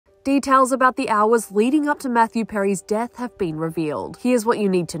Details about the hours leading up to Matthew Perry's death have been revealed. Here's what you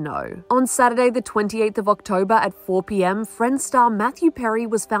need to know. On Saturday, the 28th of October at 4 p.m, Friends star Matthew Perry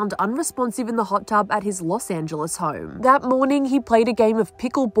was found unresponsive in the hot tub at his Los Angeles home. That morning, he played a game of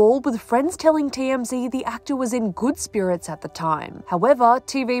pickleball, with friends telling TMZ the actor was in good spirits at the time. However,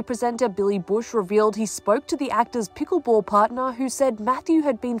 TV presenter Billy Bush revealed he spoke to the actor's pickleball partner, who said Matthew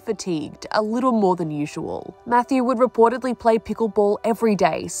had been fatigued, a little more than usual. Matthew would reportedly play pickleball every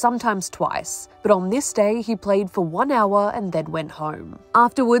day, sometimes twice, but on this day he played for 1 hour and then went home.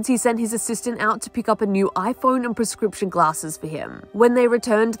 Afterwards, he sent his assistant out to pick up a new iPhone and prescription glasses for him. When they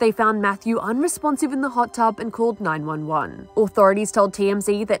returned, they found Matthew unresponsive in the hot tub and called 911. Authorities told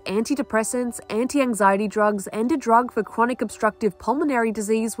TMZ that antidepressants, anti-anxiety drugs, and a drug for chronic obstructive pulmonary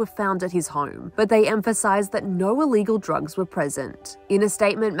disease were found at his home, but they emphasized that no illegal drugs were present. In a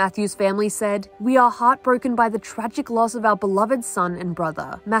statement, Matthew's family said, "We are heartbroken by the tragic loss of our beloved son and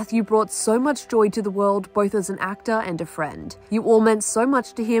brother. Matthew brought so much joy to the world, both as an actor and a friend. You all meant so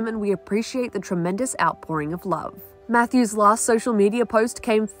much to him, and we appreciate the tremendous outpouring of love." Matthew's last social media post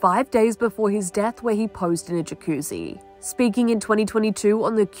came 5 days before his death, where he posed in a jacuzzi. Speaking in 2022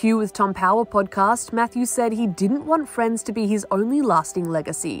 on the Q with Tom Power podcast, Matthew said he didn't want Friends to be his only lasting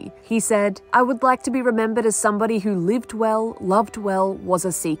legacy. He said, "I would like to be remembered as somebody who lived well, loved well, was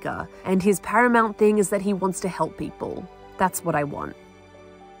a seeker, and his paramount thing is that he wants to help people. That's what I want."